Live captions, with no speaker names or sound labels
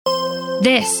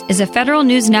This is a Federal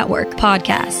News Network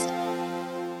podcast.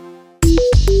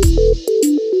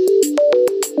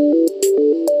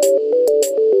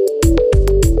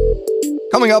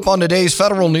 Coming up on today's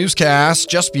Federal Newscast,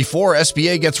 just before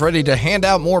SBA gets ready to hand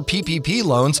out more PPP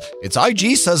loans, its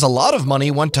IG says a lot of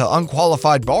money went to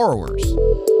unqualified borrowers.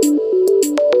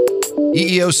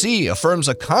 EEOC affirms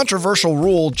a controversial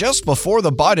rule just before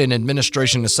the Biden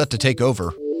administration is set to take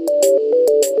over.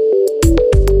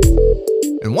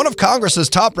 And one of Congress's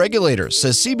top regulators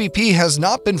says CBP has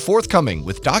not been forthcoming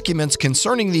with documents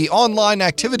concerning the online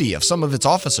activity of some of its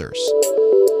officers.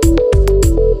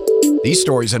 These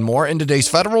stories and more in today's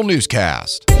Federal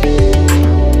Newscast.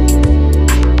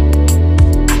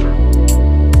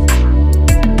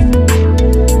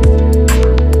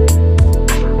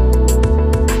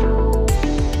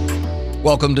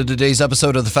 Welcome to today's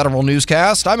episode of the Federal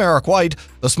Newscast. I'm Eric White.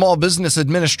 The Small Business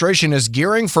Administration is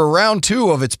gearing for round 2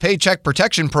 of its Paycheck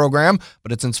Protection Program,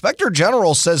 but its Inspector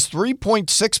General says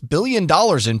 $3.6 billion in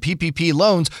PPP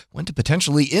loans went to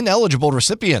potentially ineligible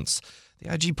recipients.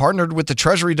 The IG partnered with the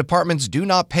Treasury Department's Do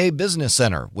Not Pay Business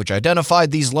Center, which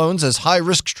identified these loans as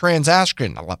high-risk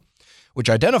transactions.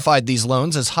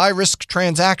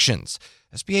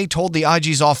 SBA told the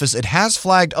IG's office it has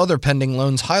flagged other pending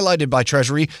loans highlighted by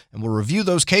Treasury and will review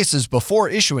those cases before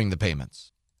issuing the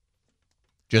payments.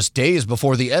 Just days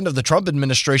before the end of the Trump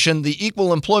administration, the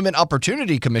Equal Employment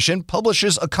Opportunity Commission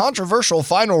publishes a controversial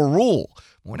final rule.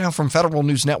 More now from Federal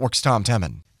News Network's Tom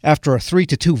Temin. After a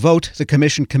 3-2 vote, the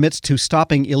commission commits to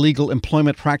stopping illegal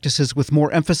employment practices with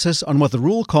more emphasis on what the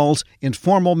rule calls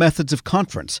informal methods of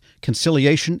conference,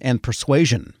 conciliation, and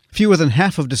persuasion. Fewer than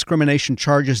half of discrimination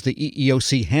charges the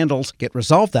EEOC handles get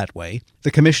resolved that way.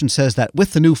 The commission says that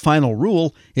with the new final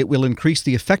rule, it will increase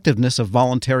the effectiveness of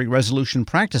voluntary resolution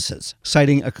practices,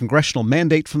 citing a congressional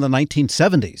mandate from the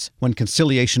 1970s, when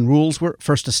conciliation rules were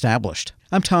first established.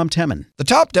 I'm Tom Temin. The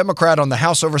top Democrat on the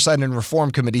House Oversight and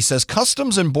Reform Committee says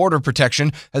Customs and Border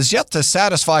Protection has yet to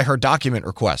satisfy her document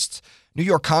requests. New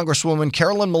York Congresswoman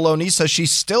Carolyn Maloney says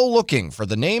she's still looking for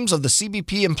the names of the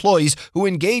CBP employees who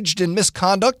engaged in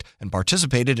misconduct and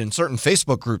participated in certain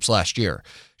Facebook groups last year.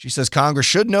 She says Congress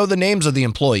should know the names of the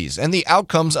employees and the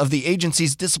outcomes of the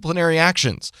agency's disciplinary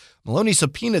actions. Maloney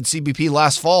subpoenaed CBP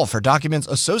last fall for documents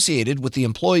associated with the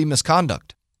employee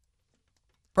misconduct.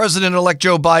 President-elect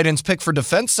Joe Biden's pick for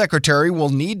defense secretary will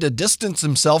need to distance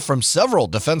himself from several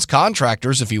defense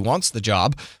contractors if he wants the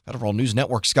job. Federal News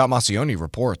Network's Scott Maucione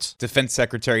reports. Defense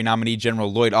Secretary nominee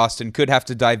General Lloyd Austin could have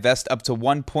to divest up to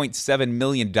 $1.7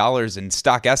 million in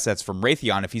stock assets from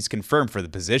Raytheon if he's confirmed for the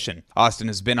position. Austin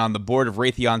has been on the board of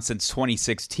Raytheon since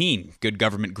 2016. Good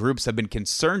government groups have been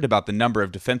concerned about the number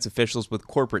of defense officials with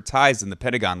corporate ties in the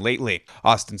Pentagon lately.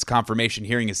 Austin's confirmation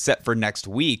hearing is set for next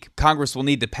week. Congress will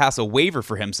need to pass a waiver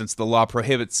for him since the law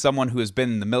prohibits someone who has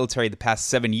been in the military the past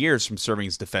 7 years from serving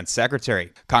as defense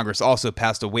secretary. Congress also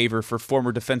passed a waiver for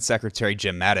former defense secretary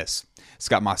Jim Mattis.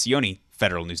 Scott Maucione,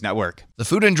 Federal News Network. The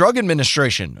Food and Drug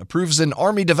Administration approves an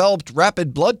Army-developed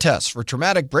rapid blood test for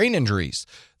traumatic brain injuries.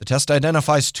 The test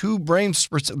identifies two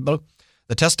brain-specific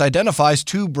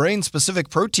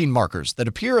protein markers that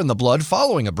appear in the blood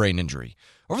following a brain injury.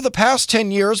 Over the past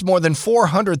 10 years, more than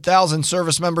 400,000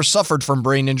 service members suffered from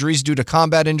brain injuries due to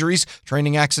combat injuries,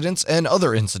 training accidents, and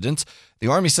other incidents. The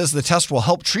Army says the test will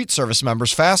help treat service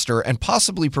members faster and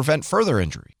possibly prevent further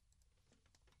injury.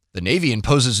 The Navy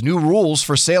imposes new rules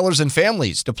for sailors and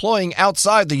families deploying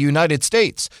outside the United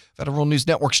States. Federal News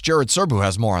Network's Jared Serbu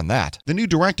has more on that. The new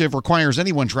directive requires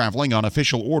anyone traveling on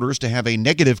official orders to have a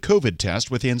negative COVID test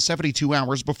within 72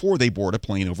 hours before they board a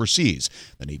plane overseas.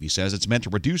 The Navy says it's meant to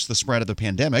reduce the spread of the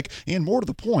pandemic, and more to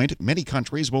the point, many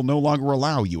countries will no longer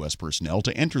allow U.S. personnel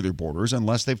to enter their borders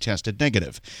unless they've tested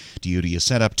negative. DoD has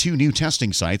set up 2 new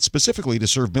testing sites specifically to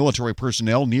serve military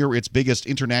personnel near its biggest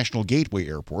international gateway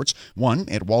airports, one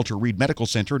at Walter Reed Medical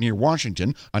Center near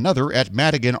Washington, another at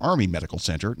Madigan Army Medical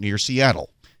Center near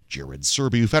Seattle. Jared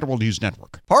Serbu, Federal News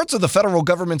Network. Parts of the federal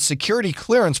government's security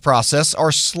clearance process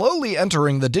are slowly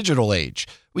entering the digital age.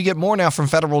 We get more now from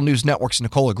Federal News Network's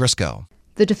Nicola Grisco.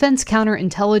 The Defense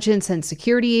Counterintelligence and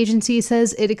Security Agency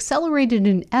says it accelerated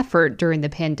an effort during the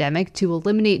pandemic to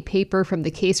eliminate paper from the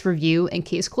case review and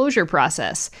case closure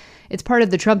process. It's part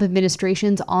of the Trump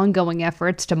administration's ongoing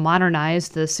efforts to modernize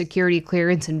the security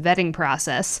clearance and vetting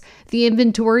process. The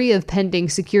inventory of pending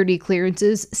security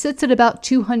clearances sits at about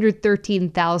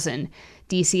 213,000.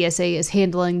 DCSA is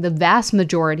handling the vast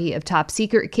majority of top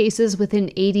secret cases within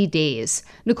 80 days.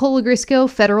 Nicola Grisco,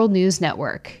 Federal News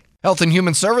Network. Health and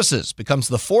Human Services becomes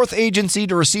the fourth agency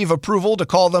to receive approval to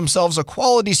call themselves a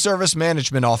Quality Service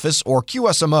Management Office, or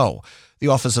QSMO. The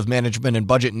Office of Management and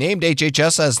Budget named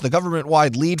HHS as the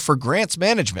government-wide lead for grants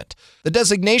management. The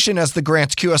designation as the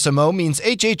grants QSMO means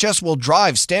HHS will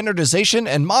drive standardization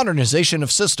and modernization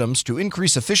of systems to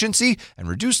increase efficiency and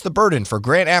reduce the burden for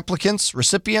grant applicants,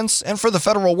 recipients, and for the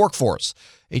federal workforce.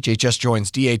 HHS joins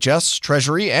DHS,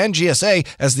 Treasury, and GSA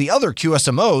as the other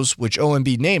QSMOs, which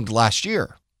OMB named last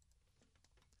year.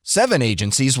 7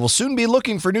 agencies will soon be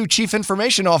looking for new chief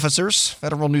information officers.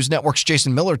 Federal News Network's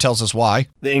Jason Miller tells us why.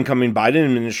 The incoming Biden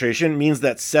administration means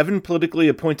that 7 politically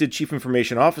appointed chief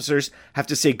information officers have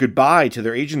to say goodbye to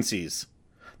their agencies.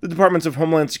 The Departments of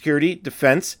Homeland Security,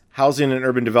 Defense, Housing and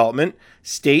Urban Development,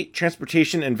 State,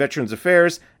 Transportation and Veterans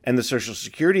Affairs, and the Social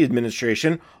Security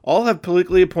Administration all have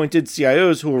politically appointed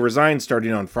CIOs who will resign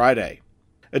starting on Friday.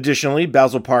 Additionally,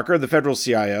 Basil Parker, the federal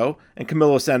CIO, and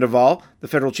Camilo Sandoval, the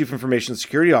federal chief information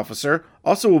security officer,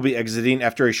 also will be exiting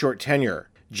after a short tenure.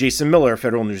 Jason Miller,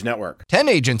 Federal News Network. 10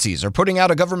 agencies are putting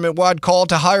out a government-wide call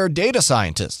to hire data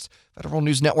scientists. Federal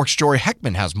News Network's Jory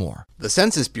Heckman has more. The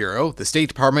Census Bureau, the State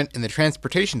Department, and the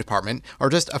Transportation Department are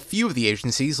just a few of the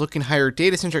agencies looking to hire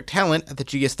data-centric talent at the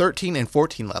GS-13 and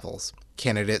 14 levels.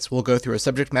 Candidates will go through a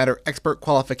subject matter expert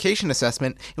qualification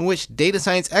assessment in which data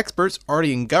science experts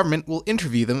already in government will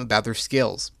interview them about their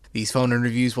skills. These phone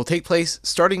interviews will take place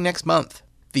starting next month.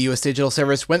 The U.S. Digital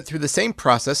Service went through the same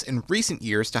process in recent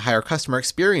years to hire customer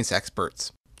experience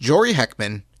experts. Jory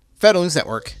Heckman, Federal News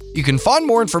Network. You can find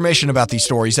more information about these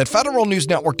stories at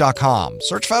federalnewsnetwork.com.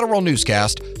 Search Federal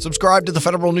Newscast, subscribe to the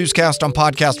Federal Newscast on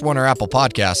Podcast One or Apple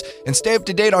Podcasts, and stay up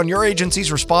to date on your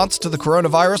agency's response to the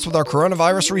coronavirus with our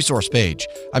coronavirus resource page.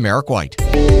 I'm Eric White.